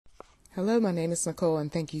Hello, my name is Nicholl,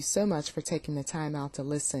 and thank you so much for taking the time out to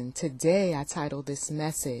listen. Today, I titled this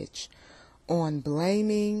message on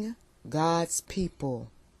blaming God's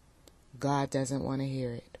people. God doesn't want to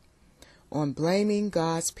hear it. On blaming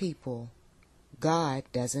God's people, God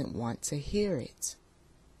doesn't want to hear it.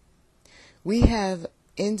 We have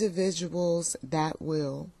individuals that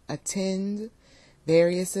will attend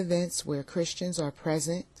various events where Christians are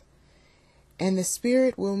present, and the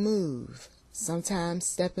Spirit will move, sometimes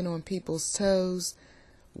stepping on people's toes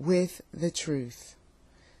with the truth.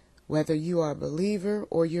 Whether you are a believer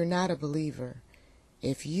or you're not a believer,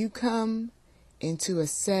 if you come into a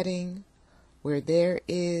setting where there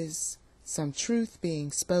is some truth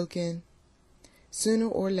being spoken, sooner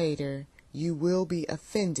or later you will be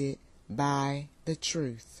offended by the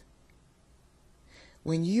truth.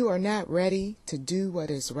 When you are not ready to do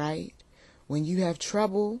what is right, when you have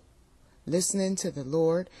trouble listening to the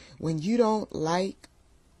Lord, when you don't like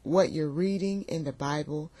what you're reading in the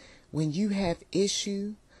Bible, when you have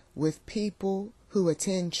issue with people who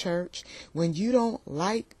attend church, when you don't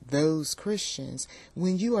like those Christians,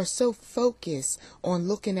 when you are so focused on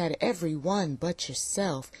looking at everyone but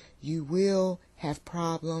yourself, you will have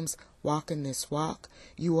problems walking this walk.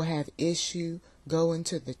 You will have issue going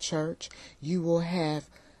to the church. You will have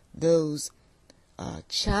those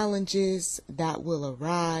challenges that will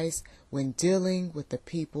arise when dealing with the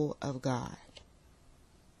people of God.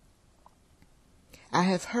 I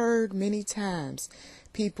have heard many times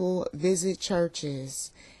people visit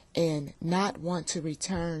churches and not want to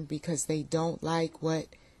return because they don't like what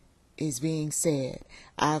is being said.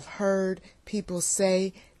 I've heard people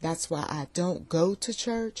say, that's why I don't go to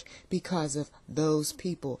church, because of those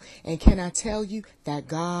people. And can I tell you that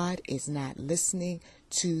God is not listening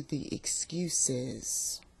to the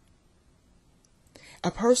excuses? A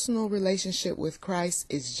personal relationship with Christ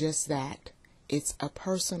is just that. It's a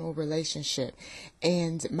personal relationship.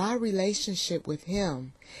 And my relationship with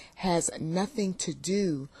Him has nothing to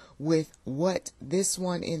do with what this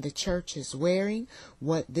one in the church is wearing,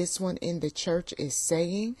 what this one in the church is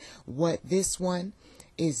saying, what this one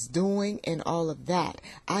is doing, and all of that.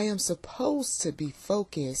 I am supposed to be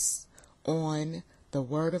focused on the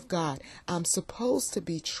Word of God. I'm supposed to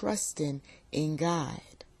be trusting in God.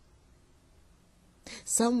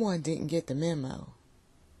 Someone didn't get the memo.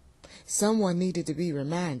 Someone needed to be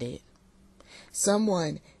reminded.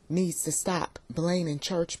 Someone needs to stop blaming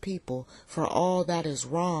church people for all that is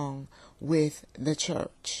wrong with the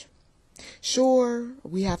church. Sure,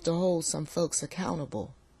 we have to hold some folks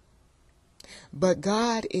accountable. But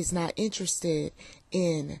God is not interested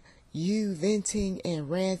in you venting and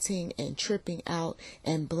ranting and tripping out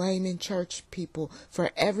and blaming church people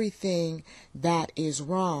for everything that is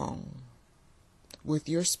wrong with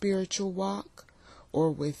your spiritual walk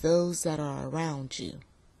or with those that are around you.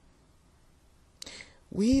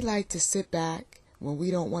 We like to sit back when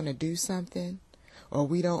we don't want to do something, or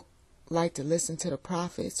we don't like to listen to the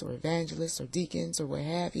prophets or evangelists or deacons or what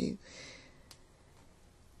have you.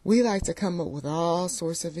 We like to come up with all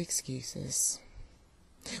sorts of excuses.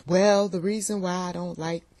 Well, the reason why I don't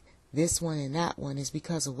like this one and that one is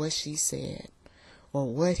because of what she said or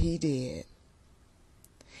what he did.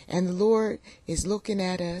 And the Lord is looking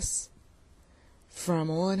at us from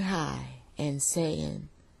on high and saying,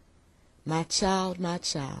 my child,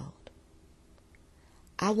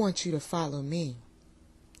 I want you to follow me.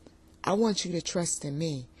 I want you to trust in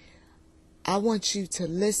me. I want you to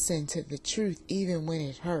listen to the truth even when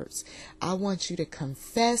it hurts. I want you to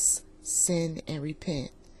confess sin and repent.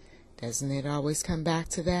 Doesn't it always come back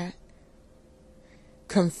to that?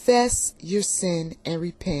 Confess your sin and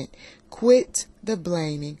repent. Quit the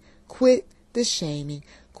blaming. Quit the shaming.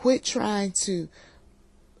 Quit trying to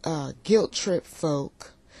guilt trip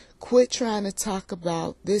folk. Quit trying to talk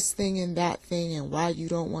about this thing and that thing and why you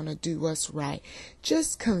don't want to do what's right.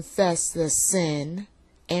 Just confess the sin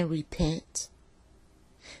and repent.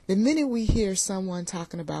 The minute we hear someone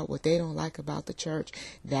talking about what they don't like about the church,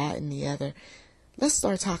 that and the other, let's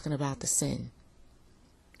start talking about the sin.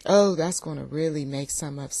 Oh, that's going to really make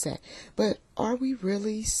some upset. But are we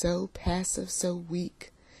really so passive, so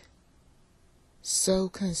weak, so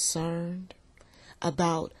concerned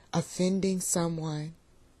about offending someone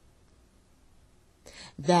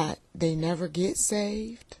that they never get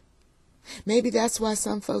saved? Maybe that's why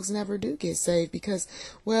some folks never do get saved, because,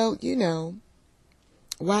 well,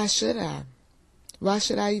 why should I? Why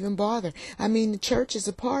should I even bother? I mean, the church is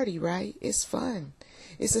a party, right? It's fun.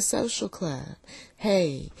 It's a social club.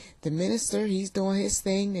 Hey, the minister, he's doing his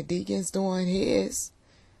thing. The deacon's doing his,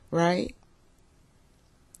 right?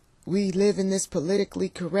 we live in this politically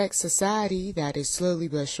correct society that is slowly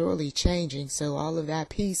but surely changing. So all of that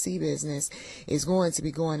PC business is going to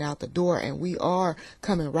be going out the door, and we are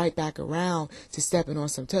coming right back around to stepping on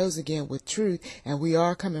some toes again with truth. And we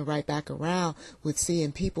are coming right back around with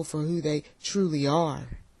seeing people for who they truly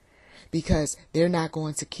are, because they're not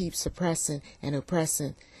going to keep suppressing and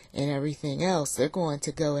oppressing and everything else. They're going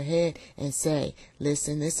to go ahead and say,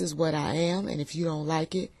 listen, this is what I am, and if you don't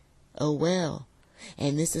like it, oh well.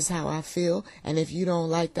 And this is how I feel, and if you don't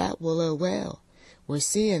like that, well, oh well. We're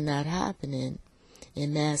seeing that happening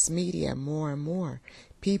in mass media more and more.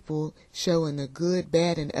 People showing the good,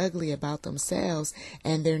 bad, and ugly about themselves,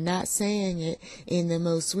 and they're not saying it in the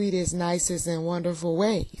most sweetest, nicest, and wonderful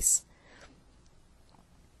ways.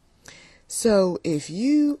 So if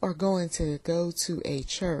you are going to go to a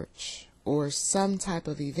church or some type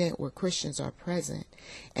of event where Christians are present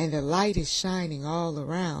and the light is shining all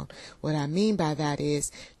around, what I mean by that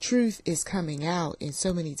is truth is coming out in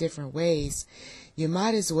so many different ways, you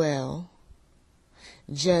might as well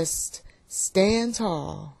just stand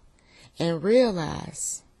tall and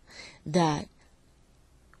realize that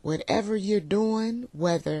whatever you're doing,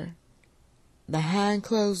 whether behind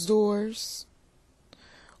closed doors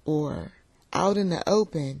or out in the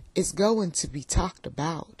open, is going to be talked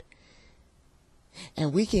about.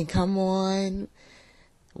 And we can come on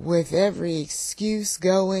with every excuse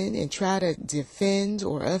going and try to defend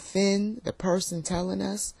or offend the person telling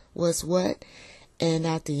us what's what. And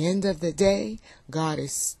at the end of the day, God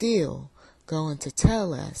is still going to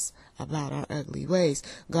tell us about our ugly ways.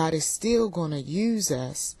 God is still going to use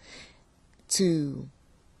us to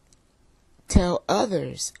tell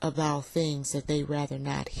others about things that they rather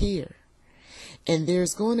not hear. And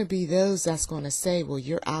there's going to be those that's going to say, well,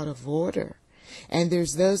 you're out of order. And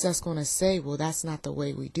there's those that's going to say, well, that's not the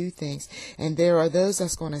way we do things. And there are those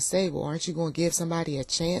that's going to say, well, aren't you going to give somebody a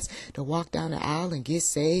chance to walk down the aisle and get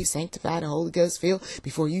saved, sanctified, and Holy Ghost filled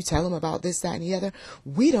before you tell them about this, that, and the other?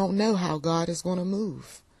 We don't know how God is going to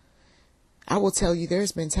move. I will tell you,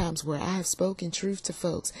 there's been times where I have spoken truth to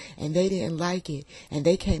folks and they didn't like it, and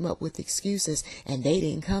they came up with excuses, and they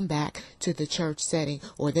didn't come back to the church setting,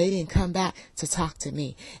 or they didn't come back to talk to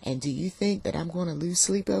me. And do you think that I'm going to lose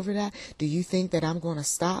sleep over that? Do you think that I'm going to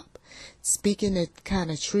stop speaking the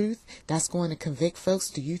kind of truth that's going to convict folks?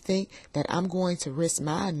 Do you think that I'm going to risk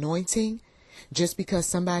my anointing just because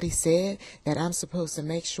somebody said that I'm supposed to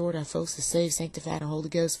make sure that folks are saved, sanctified, and Holy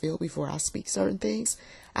Ghost filled before I speak certain things?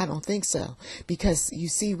 I don't think so. Because you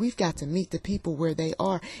see, we've got to meet the people where they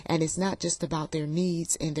are. And it's not just about their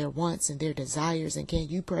needs and their wants and their desires. And can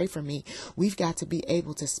you pray for me? We've got to be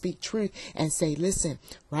able to speak truth and say, listen,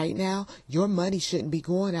 right now, your money shouldn't be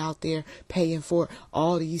going out there paying for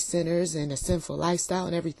all these sinners and a sinful lifestyle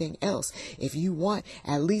and everything else. If you want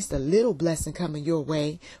at least a little blessing coming your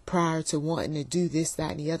way prior to wanting to do this,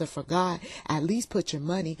 that, and the other for God, at least put your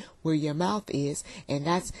money where your mouth is. And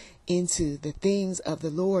that's into the things of the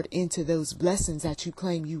Lord, into those blessings that you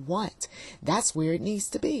claim you want. That's where it needs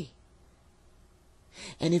to be.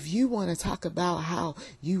 And if you want to talk about how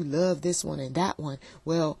you love this one and that one,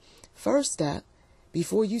 well, first up,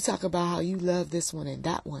 before you talk about how you love this one and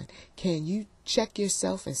that one, can you check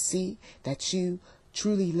yourself and see that you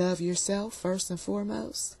truly love yourself first and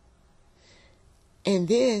foremost? And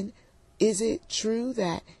then, is it true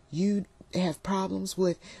that you have problems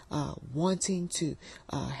with wanting to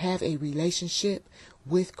have a relationship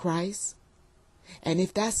with Christ? And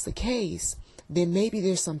if that's the case, then maybe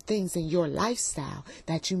there's some things in your lifestyle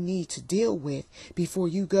that you need to deal with before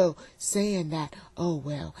you go saying that, oh,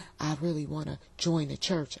 well, I really want to join the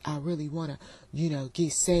church. I really want to,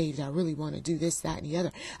 get saved. I really want to do this, that, and the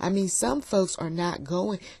other. I mean, some folks are not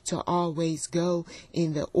going to always go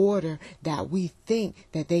in the order that we think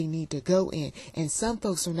that they need to go in. And some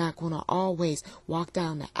folks are not going to always walk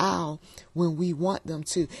down the aisle when we want them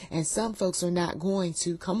to. And some folks are not going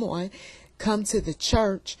to, come to the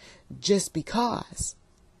church just because,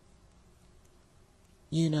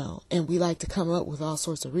 and we like to come up with all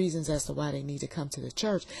sorts of reasons as to why they need to come to the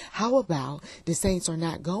church. How about the saints are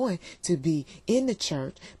not going to be in the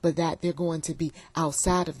church, but that they're going to be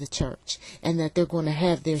outside of the church, and that they're going to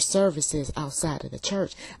have their services outside of the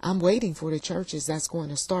church? I'm waiting for the churches that's going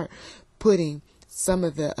to start putting some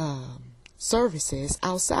of the services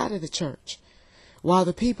outside of the church while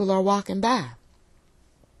the people are walking by,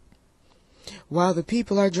 while the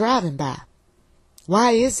people are driving by.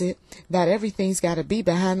 Why is it that everything's got to be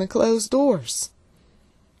behind the closed doors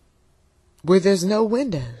where there's no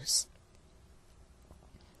windows?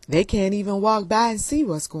 They can't even walk by and see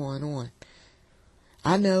what's going on.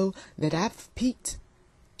 I know that I've peeked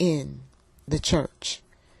in the church.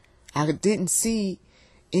 I didn't see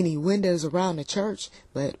any windows around the church,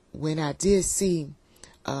 but when I did see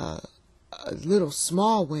a little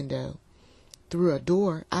small window through a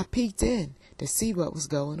door, I peeked in to see what was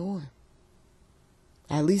going on.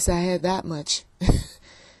 At least I had that much.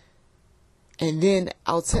 And then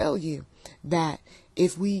I'll tell you that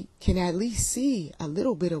if we can at least see a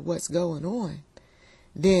little bit of what's going on,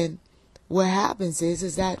 then what happens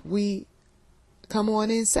is that we come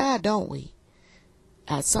on inside, don't we?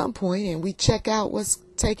 At some point, and we check out what's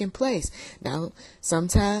taking place. Now,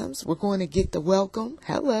 sometimes we're going to get the welcome,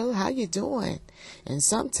 hello, how you doing? And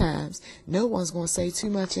sometimes no one's going to say too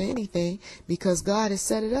much of anything because God has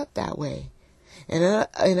set it up that way.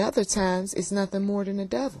 And other times, it's nothing more than the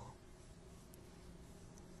devil.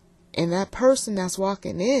 And that person that's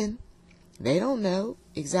walking in, they don't know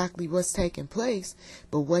exactly what's taking place,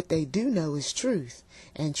 but what they do know is truth.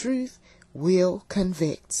 And truth will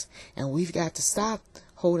convict. And we've got to stop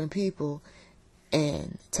holding people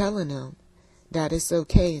and telling them that it's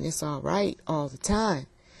okay and it's all right all the time.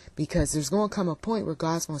 Because there's going to come a point where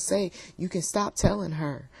God's going to say, you can stop telling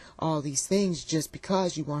her all these things just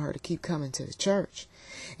because you want her to keep coming to the church.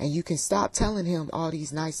 And you can stop telling him all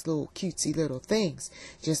these nice little cutesy little things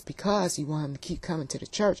just because you want him to keep coming to the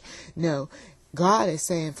church. No, God is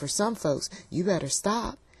saying for some folks, you better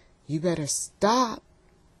stop. You better stop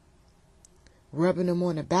rubbing them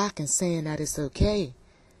on the back and saying that it's okay.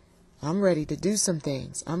 I'm ready to do some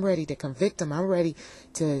things. I'm ready to convict them. I'm ready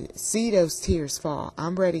to see those tears fall.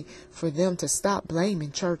 I'm ready for them to stop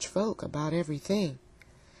blaming church folk about everything.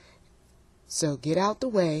 So get out the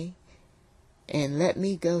way and let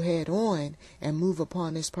me go head on and move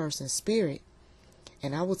upon this person's spirit.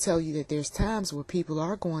 And I will tell you that there's times where people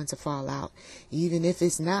are going to fall out, even if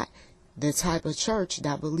it's not the type of church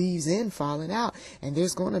that believes in falling out. And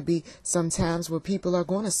there's going to be some times where people are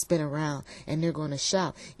going to spin around and they're going to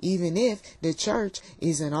shout, even if the church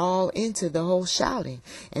isn't all into the whole shouting.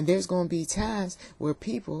 And there's going to be times where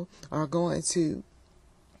people are going to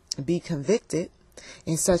be convicted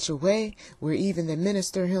in such a way where even the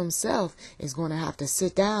minister himself is going to have to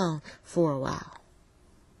sit down for a while.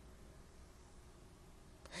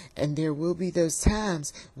 And there will be those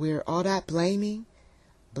times where all that blaming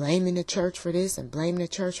the church for this and blaming the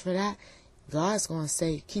church for that, God's going to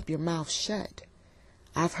say, keep your mouth shut.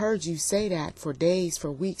 I've heard you say that for days,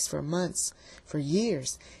 for weeks, for months, for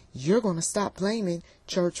years. You're going to stop blaming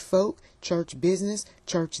church folk, church business,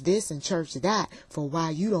 church this and church that for why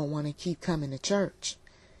you don't want to keep coming to church.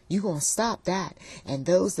 You're going to stop that. And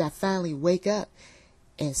those that finally wake up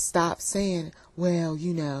and stop saying, well,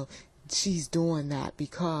 you know, she's doing that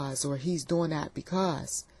because, or he's doing that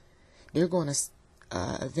because, they're going to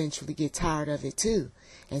eventually get tired of it too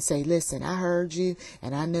and say, listen, I heard you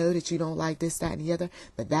and I know that you don't like this, that, and the other,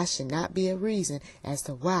 but that should not be a reason as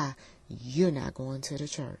to why you're not going to the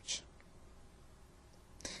church.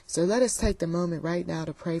 So let us take the moment right now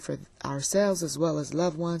to pray for ourselves as well as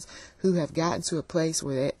loved ones who have gotten to a place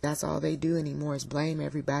where that's all they do anymore is blame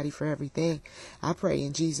everybody for everything. I pray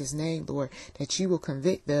in Jesus' name, Lord, that you will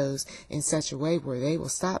convict those in such a way where they will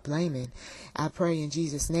stop blaming. I pray in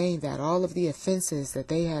Jesus' name that all of the offenses that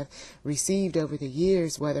they have received over the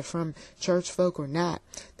years, whether from church folk or not,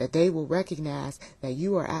 that they will recognize that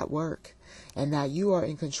you are at work and that you are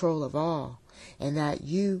in control of all, and that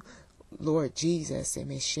you, Lord Jesus,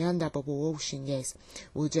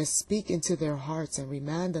 will just speak into their hearts and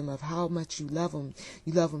remind them of how much you love them.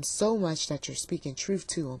 You love them so much that you're speaking truth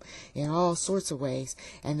to them in all sorts of ways,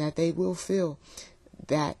 and that they will feel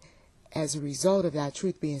that as a result of that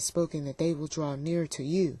truth being spoken, that they will draw nearer to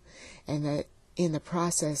you, and that in the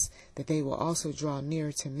process that they will also draw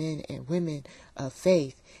nearer to men and women of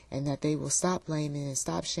faith, and that they will stop blaming and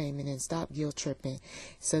stop shaming and stop guilt tripping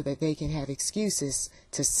so that they can have excuses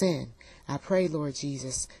to sin. I pray, Lord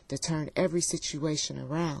Jesus, to turn every situation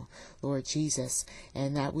around, Lord Jesus,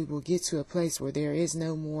 and that we will get to a place where there is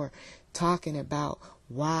no more talking about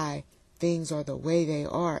why things are the way they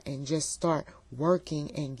are and just start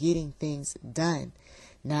working and getting things done.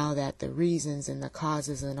 Now that the reasons and the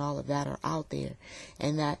causes and all of that are out there,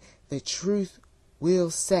 and that the truth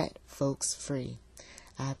will set folks free.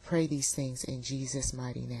 I pray these things in Jesus'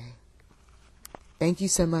 mighty name. Thank you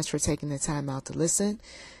so much for taking the time out to listen.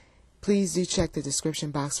 Please do check the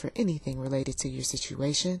description box for anything related to your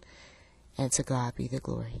situation, and to God be the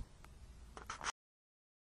glory.